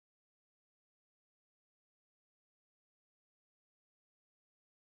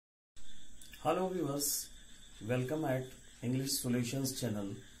Hello viewers, welcome at English Solutions channel.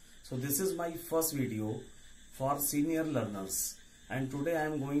 So this is my first video for senior learners and today I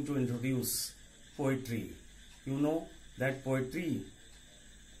am going to introduce poetry. You know that poetry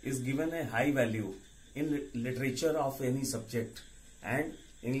is given a high value in literature of any subject, and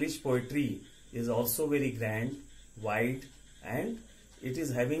English poetry is also very grand, wide, and it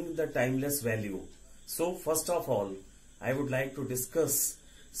is having the timeless value. So first of all, I would like to discuss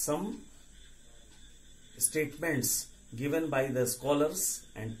some statements given by the scholars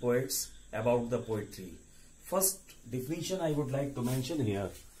and poets about the poetry. First definition I would like to mention here,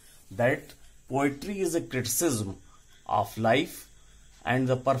 that poetry is a criticism of life and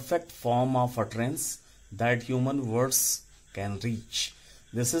the perfect form of utterance that human words can reach.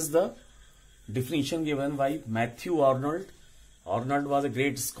 This is the definition given by Matthew Arnold. Arnold was a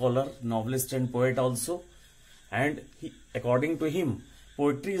great scholar, novelist and poet also, and according to him,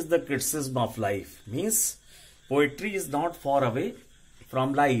 poetry is the criticism of life. Means poetry is not far away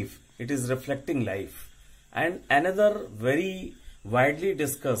from life, it is reflecting life. And another very widely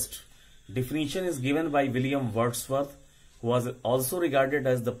discussed definition is given by William Wordsworth, who was also regarded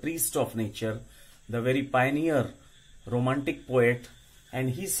as the priest of nature, the very pioneer romantic poet, and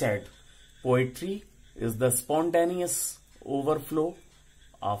he said, poetry is the spontaneous overflow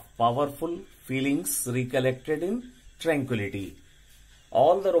of powerful feelings recollected in tranquility.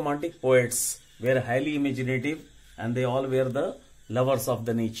 All the romantic poets were highly imaginative and they all were the lovers of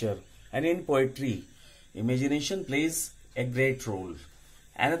the nature. And in poetry, imagination plays a great role.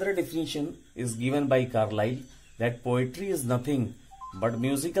 Another definition is given by Carlyle, that poetry is nothing but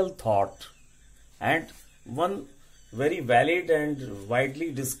musical thought. And one very valid and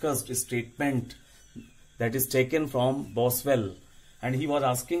widely discussed statement that is taken from Boswell, and he was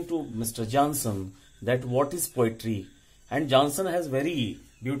asking to Mr. Johnson that what is poetry, and Johnson has very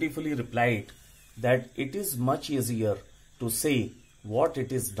beautifully replied that it is much easier to say what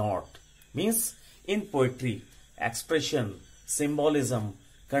it is not. Means in poetry, expression, symbolism,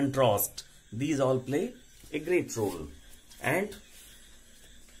 contrast, these all play a great role. And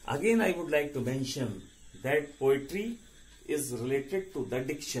again I would like to mention that poetry is related to the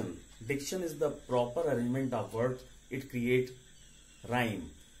diction. Diction is the proper arrangement of words. It creates rhyme.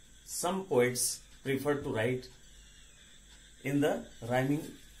 Some poets prefer to write in the rhyming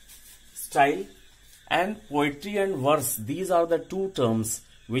style, and poetry and verse, these are the two terms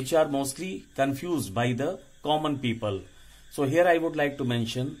which are mostly confused by the common people. So here I would like to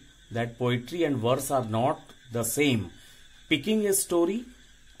mention that poetry and verse are not the same. Picking a story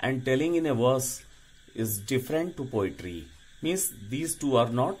and telling in a verse is different to poetry. Means these two are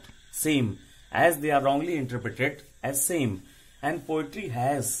not same, as they are wrongly interpreted as same. And poetry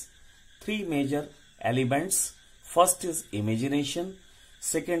has three major elements. First is imagination,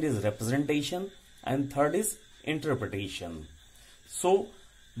 second is representation, and third is interpretation. So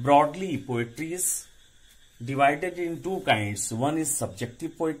broadly, poetry is divided in two kinds. One is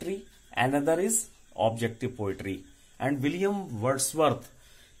subjective poetry, another is objective poetry. And William Wordsworth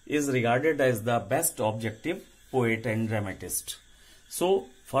is regarded as the best objective poet and dramatist. So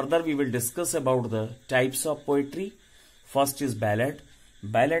further we will discuss about the types of poetry. First is ballad.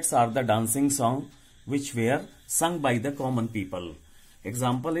 Ballads are the dancing song which were sung by the common people.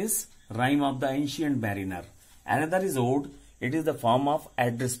 Example is Rime of the Ancient Mariner. Another is ode. It is the form of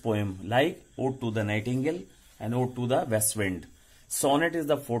address poem like Ode to the Nightingale and Ode to the West Wind. Sonnet is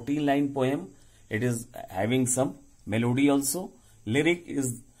the 14-line poem. It is having some melody also. Lyric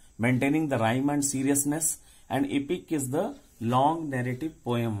is maintaining the rhyme and seriousness, and epic is the long narrative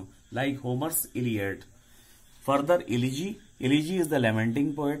poem like Homer's Iliad. Further, elegy. Elegy is the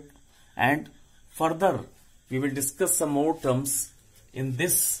lamenting poet. And further, we will discuss some more terms in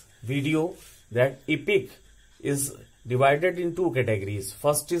this video, that epic is divided in two categories.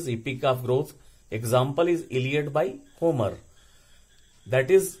 First is epic of growth. Example is Iliad by Homer.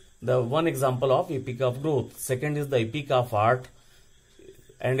 That is the one example of epic of growth. Second is the epic of art,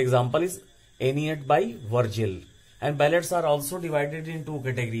 and example is Aeneid by Virgil. And ballads are also divided in two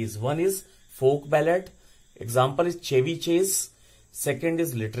categories. One is folk ballad. Example is Chevy Chase. Second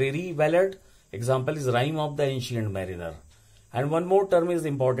is literary ballad. Example is Rime of the Ancient Mariner. And one more term is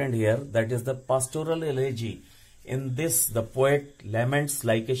important here, that is the pastoral elegy. In this, the poet laments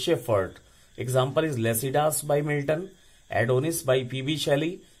like a shepherd. Example is Lycidas by Milton, Adonis by P.B.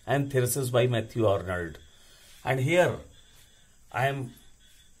 Shelley, and Thyrsis by Matthew Arnold. And here I am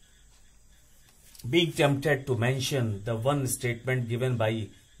being tempted to mention the one statement given by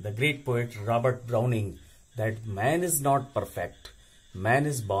the great poet Robert Browning, that man is not perfect. Man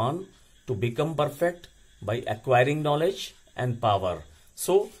is born to become perfect by acquiring knowledge and power.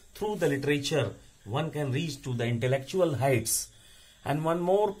 So through the literature, one can reach to the intellectual heights. And one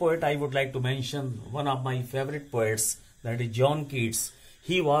more poet I would like to mention, one of my favorite poets, that is John Keats.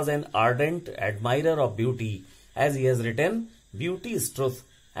 He was an ardent admirer of beauty, as he has written, beauty is truth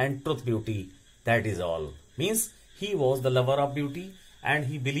and truth beauty, that is all. Means he was the lover of beauty and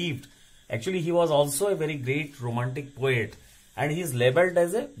he believed, actually he was also a very great romantic poet and he is labeled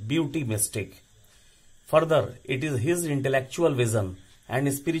as a beauty mystic. Further, it is his intellectual vision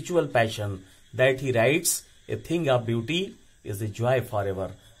and spiritual passion that he writes, a thing of beauty is a joy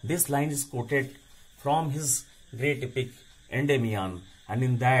forever. This line is quoted from his great epic Endymion, and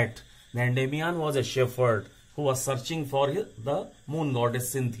in that the Endymion was a shepherd who was searching for the moon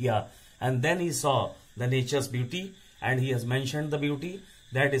goddess Cynthia, and then he saw the nature's beauty and he has mentioned the beauty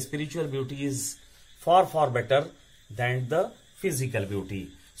that spiritual beauty is far better than the physical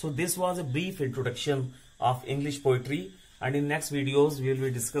beauty. So this was a brief introduction of English poetry, and in next videos we will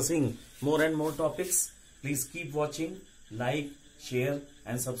be discussing more and more topics. Please keep watching, like, share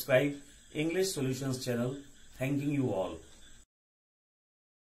and subscribe English Solutions channel. Thanking you all.